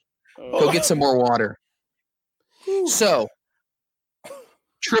 Go get some more water. So,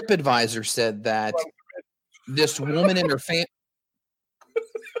 TripAdvisor said that this woman and her family.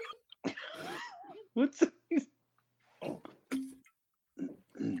 What's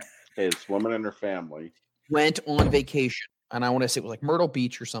this woman and her family went on vacation, and I want to say it was like Myrtle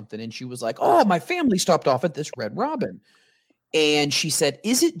Beach or something, and she was like, "Oh, my family stopped off at this Red Robin," and she said,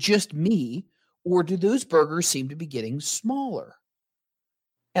 "Is it just me, or do those burgers seem to be getting smaller?"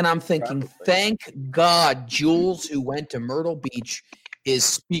 And I'm thinking, thank God Jules, who went to Myrtle Beach, is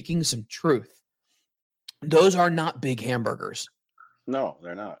speaking some truth. Those are not big hamburgers. No,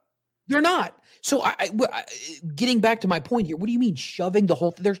 they're not. They're not. So I getting back to my point here, what do you mean shoving the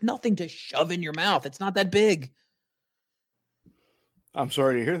whole thing? There's nothing to shove in your mouth. It's not that big. I'm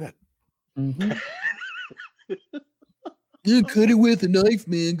sorry to hear that. Mm-hmm. Yeah, cut it with a knife,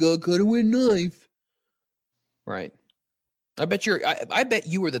 man. Go cut it with a knife. Right. I bet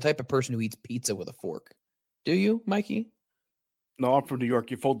you were the type of person who eats pizza with a fork. Do you, Mikey? No, I'm from New York.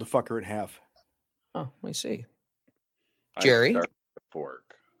 You fold the fucker in half. Oh, I see. I Jerry? start with a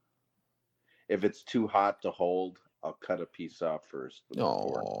fork. If it's too hot to hold, I'll cut a piece off first.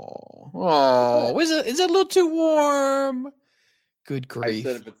 Oh, is it a little too warm? Good grief.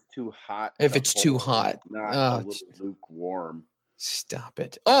 I said if it's too hot. If it's too hot. Not a little lukewarm. Stop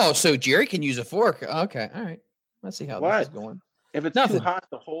it. Oh, so Jerry can use a fork. Okay, all right. Let's see how this is going. If it's too hot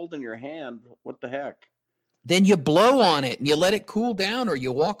to hold in your hand, what the heck? Then you blow on it and you let it cool down, or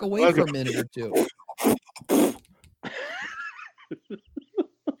you walk away for a minute or two.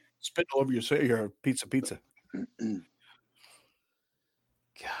 Spit all over your pizza. God.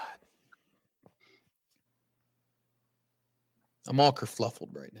 I'm all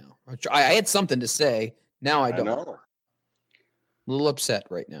kerfluffled right now. I had something to say. Now I don't. I know. A little upset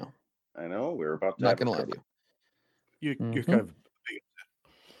right now. I know. We're about to. Not going to lie to you. You're kind of.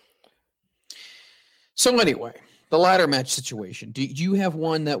 So anyway, the ladder match situation. Do you have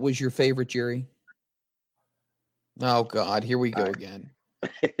one that was your favorite, Jerry? Oh God, here we go again.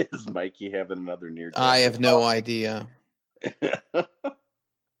 Is Mikey having another near death? I have no idea.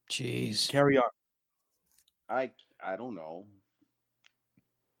 Jeez. Carry on. I don't know.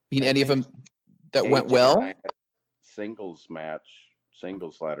 Any of them that went well? Singles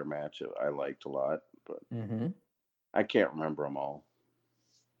ladder match I liked a lot, but mm-hmm. I can't remember them all.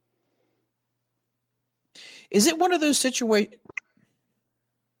 Is it one of those situations?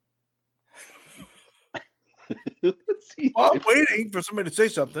 I'm waiting for somebody to say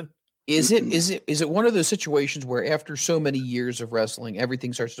something. Is it one of those situations where after so many years of wrestling,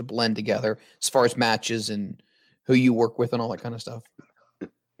 everything starts to blend together as far as matches and who you work with and all that kind of stuff?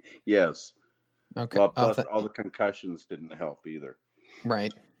 Yes. Okay. Well, plus all the concussions didn't help either.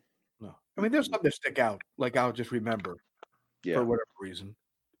 Right. No. I mean, there's some that stick out. Like I'll just remember for whatever reason.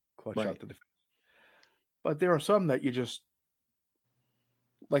 Clutch out the defense. But there are some that you just,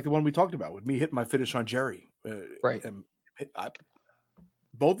 like the one we talked about with me hitting my finish on Jerry. Right. And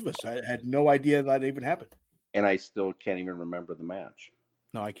both of us, I had no idea that even happened. And I still can't even remember the match.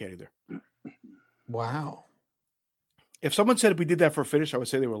 No, I can't either. Wow. If someone said if we did that for a finish, I would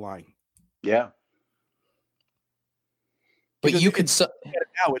say they were lying. Yeah. But because you could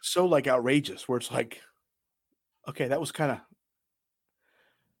now it's so like outrageous where it's like, okay, that was kind of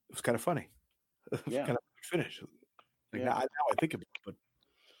funny. It was kind of a finish. Like now I think of it, but.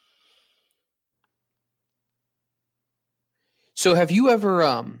 So have you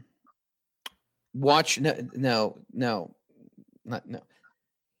ever watched no.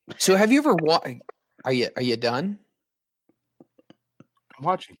 So have you ever are you done? I'm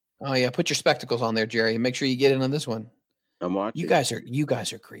watching. Oh yeah, put your spectacles on there, Jerry, and make sure you get in on this one. I'm watching. You guys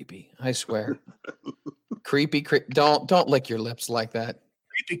are creepy. I swear. creepy. Don't lick your lips like that.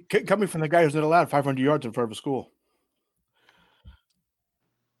 Creepy coming from the guy who's not allowed 500 yards in front of a school.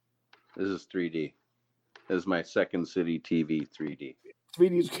 This is 3D. This is my Second City TV 3D.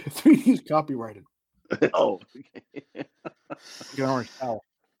 3D's copyrighted. Oh. Get an orange towel.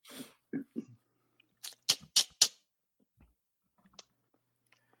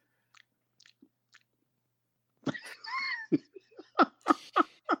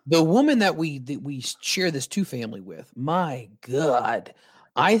 The woman that we share this two-family with, my God,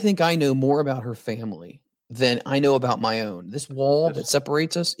 I think I know more about her family than I know about my own. This wall that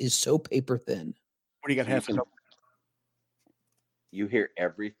separates us is so paper thin. What do you got? Half a couple? You hear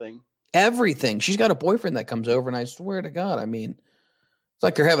everything? Everything. She's got a boyfriend that comes over, and I swear to God, I mean, it's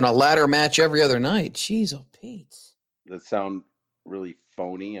like they're having a ladder match every other night. Jeez, oh, Pete. That sound really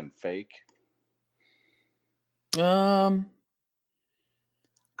phony and fake.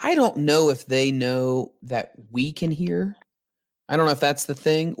 I don't know if they know that we can hear. I don't know if that's the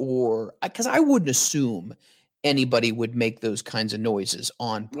thing, or because I wouldn't assume anybody would make those kinds of noises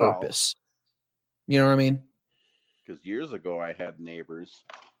on purpose. You know what I mean? Because years ago I had neighbors,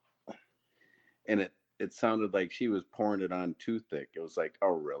 and it sounded like she was pouring it on too thick. It was like,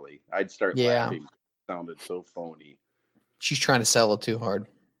 oh really? I'd start laughing. It sounded so phony. She's trying to sell it too hard.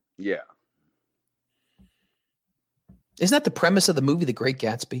 Yeah. Isn't that the premise of the movie The Great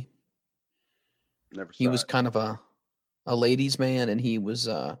Gatsby? Never saw He was kind of a ladies' man, and he was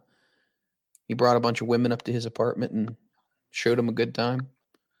he brought a bunch of women up to his apartment and showed them a good time.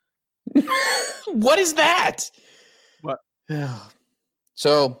 What is that? What?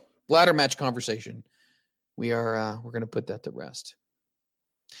 So ladder match conversation. We're going to put that to rest.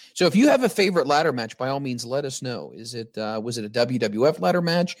 So if you have a favorite ladder match, by all means, let us know. Was it a WWF ladder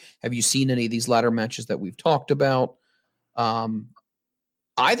match? Have you seen any of these ladder matches that we've talked about?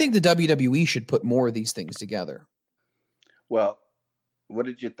 I think the WWE should put more of these things together. Well, what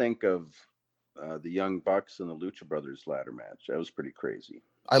did you think of the Young Bucks and the Lucha Brothers ladder match? That was pretty crazy.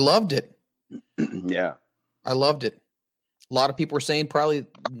 I loved it. Yeah. I loved it. A lot of people were saying probably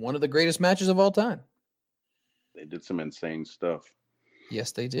one of the greatest matches of all time. They did some insane stuff.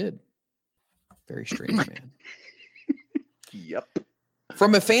 Yes, they did. Very strange, man. Yep.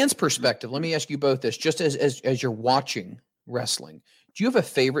 From a fan's perspective, let me ask you both this. Just as you're watching wrestling, do you have a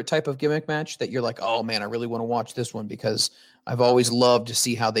favorite type of gimmick match that you're like, oh, man, I really want to watch this one because I've always loved to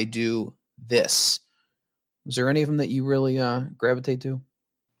see how they do this? Is there any of them that you really gravitate to?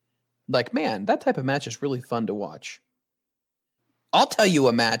 Like, man, that type of match is really fun to watch. I'll tell you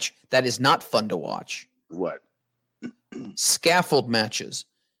a match that is not fun to watch. What? Scaffold matches.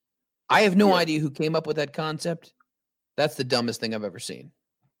 I have no idea who came up with that concept. That's the dumbest thing I've ever seen.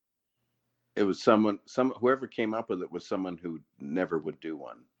 It was whoever came up with it was someone who never would do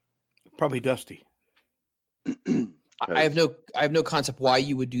one. Probably Dusty. I have no concept why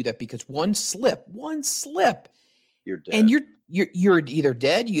you would do that, because one slip, you're dead. and you're either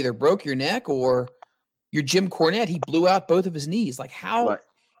dead, you either broke your neck, or you're Jim Cornette. He blew out both of his knees. Like, how? But,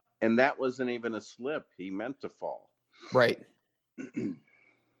 and that wasn't even a slip. He meant to fall. Right.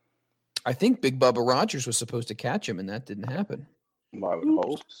 I think Big Bubba Rogers was supposed to catch him, and that didn't happen. Well, I would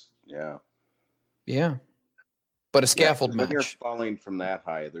hope. Yeah. Yeah. But a scaffold match. When you're falling from that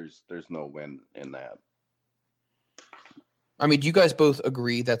high, there's no win in that. I mean, do you guys both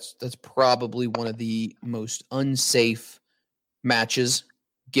agree that's probably one of the most unsafe matches,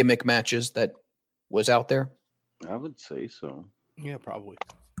 gimmick matches that was out there? I would say so. Yeah, probably.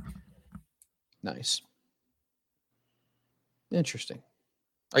 Nice. Interesting.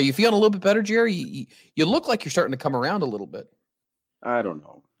 Are you feeling a little bit better, Jerry? You look like you're starting to come around a little bit. I don't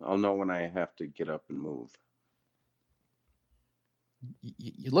know. I'll know when I have to get up and move.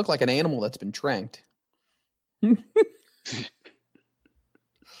 You look like an animal that's been tranked.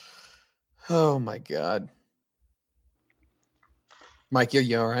 Oh, my God. Mike,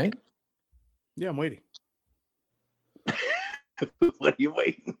 you all right? Yeah, I'm waiting. What are you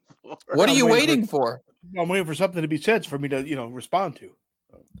waiting for? What are you waiting for? I'm waiting for something to be said for me to, respond to.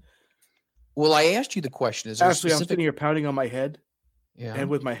 Well, I asked you the question. Is there Actually, specific... I'm sitting here pounding on my head, yeah, and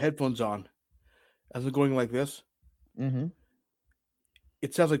with my headphones on, as I'm going like this. Mm-hmm.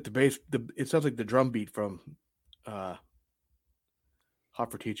 It sounds like the bass. It sounds like the drum beat from Hot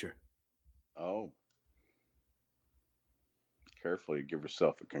for Teacher. Oh. Careful, you give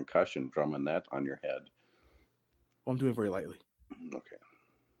yourself a concussion drumming that on your head. Well, I'm doing it very lightly. Okay.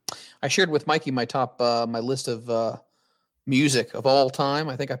 I shared with Mikey my top, my list of music of all time.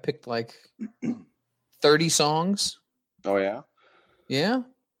 I think I picked like 30 songs. Oh, yeah? Yeah.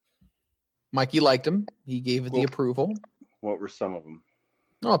 Mikey liked them. He gave it the approval. What were some of them?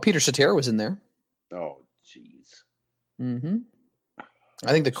 Oh, Peter Cetera was in there. Oh, jeez. Mm-hmm.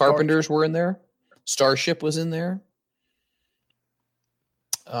 I think the Carpenters were in there. Starship was in there.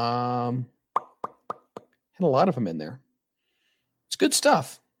 Had a lot of them in there. It's good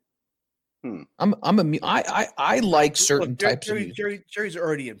stuff. I like certain types of music. Jerry's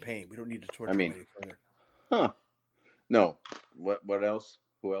already in pain. We don't need to torture him any further. Huh? No. What else?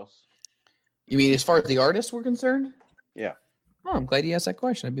 Who else? You mean as far as the artists were concerned? Yeah. Oh, I'm glad you asked that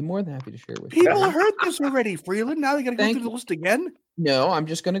question. I'd be more than happy to share it with you. People heard this already, Freland. Now they got to go through the list again. No, I'm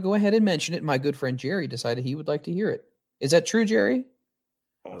just going to go ahead and mention it. My good friend Jerry decided he would like to hear it. Is that true, Jerry?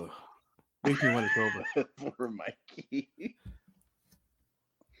 Oh, make me want to go over. Poor Mikey.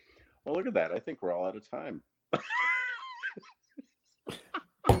 Well, look at that. I think we're all out of time.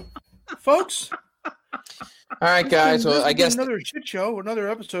 Folks. All right, guys. Well, I guess another shit show, another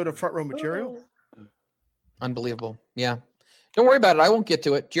episode of Front Row Material. Unbelievable. Yeah. Don't worry about it. I won't get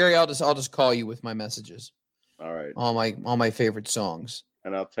to it. Jerry, I'll just call you with my messages. All right. All my favorite songs.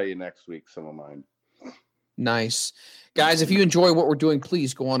 And I'll tell you next week some of mine. Nice. Guys, if you enjoy what we're doing,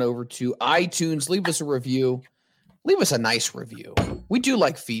 please go on over to iTunes, leave us a review. Leave us a nice review. We do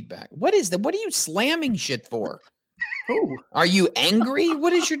like feedback. What is that? What are you slamming shit for? Oh. Are you angry?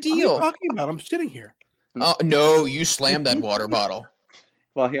 What is your deal? What are you talking about? I'm sitting here. Oh, no, you slammed that water bottle.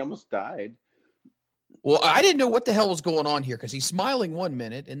 Well, he almost died. Well, I didn't know what the hell was going on here because he's smiling 1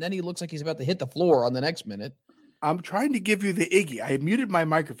 minute and then he looks like he's about to hit the floor on the next minute. I'm trying to give you the Iggy. I muted my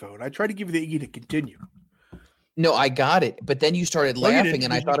microphone. I tried to give you the Iggy to continue. No, I got it. But then you started laughing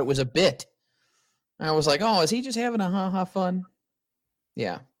and I thought it was a bit. I was like, oh, is he just having a ha-ha fun?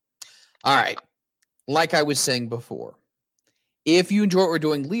 Yeah. All right. Like I was saying before, if you enjoy what we're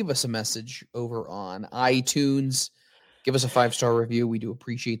doing, leave us a message over on iTunes. Give us a 5-star review. We do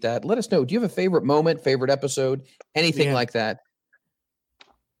appreciate that. Let us know. Do you have a favorite moment, favorite episode, anything like that?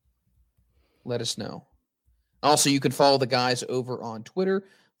 Let us know. Also, you can follow the guys over on Twitter.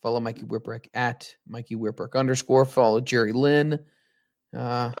 Follow Mikey Whipwreck at Mikey Whipwreck _. Follow Jerry Lynn,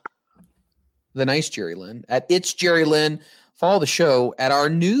 the nice Jerry Lynn, at It's Jerry Lynn. Follow the show at our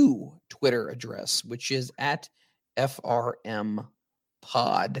new Twitter address, which is at FRM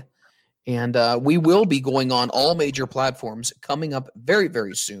Pod. And we will be going on all major platforms coming up very,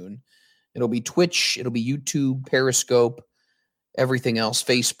 very soon. It'll be Twitch, it'll be YouTube, Periscope, everything else,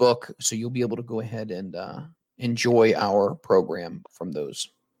 Facebook. So you'll be able to go ahead and enjoy our program from those.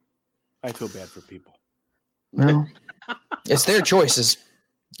 I feel bad for people. Well, it's their choices.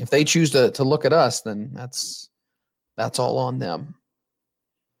 If they choose to look at us, then that's all on them.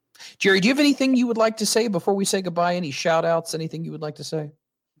 Jerry, do you have anything you would like to say before we say goodbye? Any shout outs? Anything you would like to say?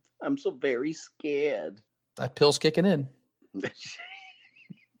 I'm so very scared. That pill's kicking in.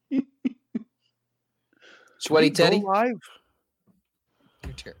 Sweaty Teddy? Live?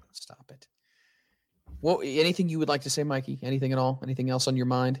 You're terrible. Stop it. Well, anything you would like to say, Mikey? Anything at all? Anything else on your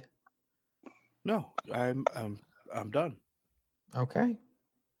mind? No, I'm done. Okay.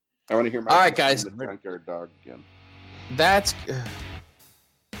 I want to hear my all right, guys. The junkyard dog again. That's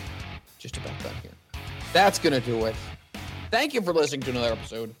just about done here. That's going to do it. Thank you for listening to another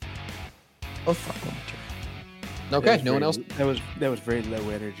episode of Front Row Material. Okay, no one else? That was very low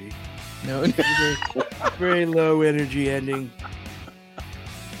energy. No. Very low energy ending.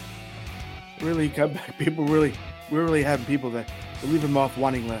 Really come back. We're really having people that leave them off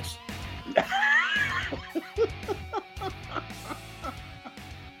wanting less.